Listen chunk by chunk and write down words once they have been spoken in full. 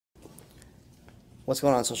What's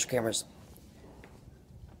going on, social cameras?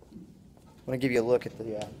 I want to give you a look at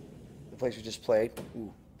the place we just played.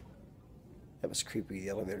 Ooh, that was creepy. The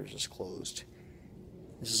elevator just closed.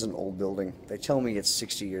 This is an old building. They tell me it's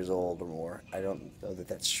 60 years old or more. I don't know that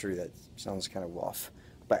that's true. That sounds kind of rough.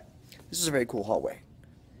 But this is a very cool hallway.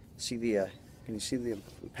 See the? Can you see the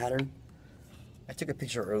pattern? I took a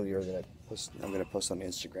picture earlier that I'm going to post on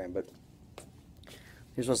Instagram. But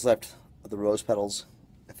here's what's left of the rose petals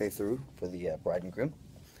that they threw for the bride and groom.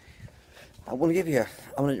 I want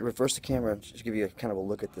to reverse the camera and just give you kind of a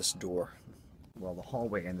look at this door. Well, the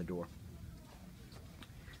hallway and the door.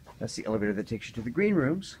 That's the elevator that takes you to the green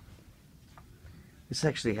rooms. This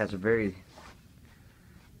actually has a very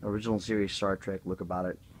original series Star Trek look about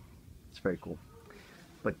it. It's very cool.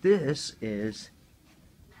 But this is,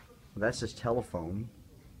 well, that's his telephone.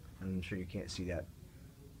 I'm sure you can't see that.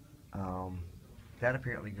 That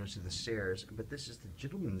apparently goes to the stairs, but this is the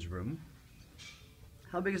gentleman's room.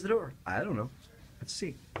 How big is the door? I don't know. Let's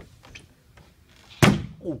see.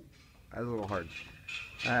 Oh, that was a little hard.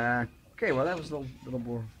 Okay, well that was a little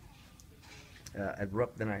more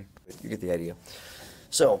abrupt than you get the idea.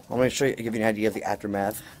 So, I'm going to give you an idea of the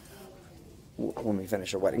aftermath when we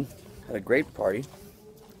finish our wedding. Had a great party.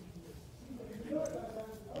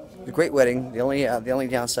 A great wedding. The only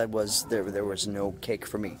downside was there was no cake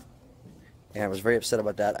for me. And I was very upset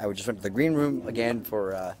about that. I just went to the green room again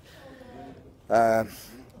for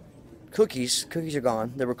cookies. Cookies are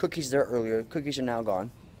gone. There were cookies there earlier. Cookies are now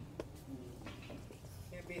gone.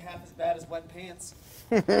 Can't be half as bad as wet pants.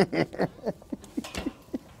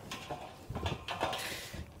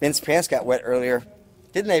 Ben's pants got wet earlier.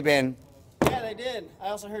 Didn't they, Ben? Yeah, they did. I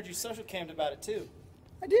also heard you social cammed about it, too.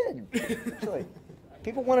 I did. Actually.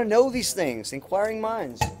 People want to know these things. Inquiring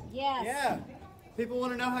minds. Yes. Yeah. People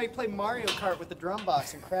want to know how you play Mario Kart with the drum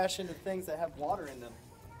box and crash into things that have water in them.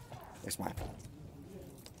 It's mine.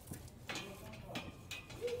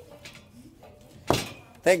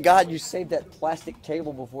 Thank God you saved that plastic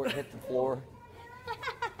table before it hit the floor.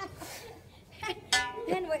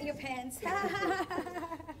 And wet your pants.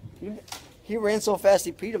 He ran so fast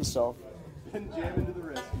he peed himself. And jam into the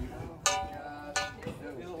rescue. Oh, gosh.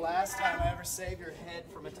 It'll be the last time I ever save your head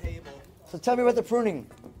from a table. So tell me about the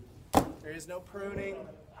pruning. There is no pruning.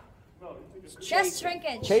 Just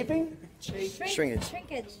shrinkage. Chafing? Shrinkage.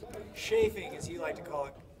 Shrinkage. Chafing, as you like to call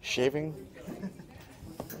it. Shaving?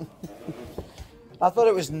 I thought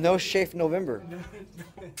it was No Shave November.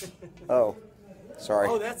 Oh, sorry.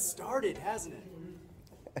 Oh, that started, hasn't it?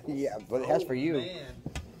 Yeah, but it has for you. Man.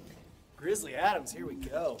 Grizzly Adams, here we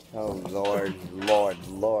go. Oh, Lord, Lord,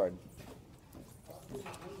 Lord.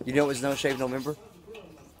 You know it was No Shave November?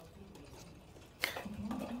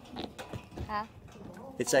 Huh?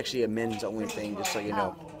 It's actually a men's only thing, just so you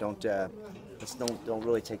know. Don't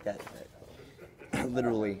really take that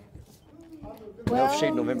literally. No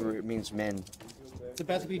Shave November, it means men. It's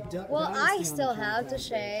about to be done. Well, I still have to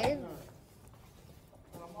shave.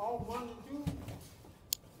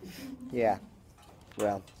 Yeah.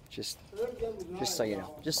 Well, just so you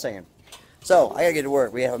know. Just saying. So, I gotta get to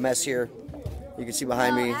work. We have a mess here. You can see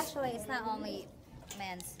behind me. Actually, it's not only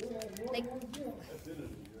men's. Like,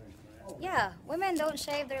 yeah, women don't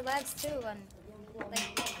shave their legs too, and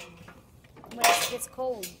like when it gets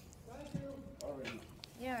cold,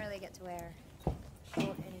 you don't really get to wear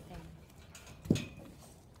anything.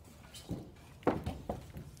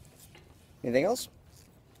 Anything else?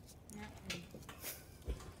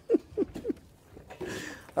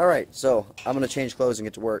 All right, so I'm gonna change clothes and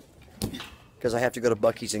get to work because I have to go to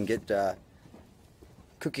Buc-ee's and get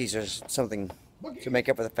cookies or something to make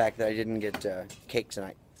up for the fact that I didn't get cake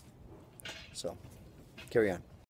tonight. So, carry on.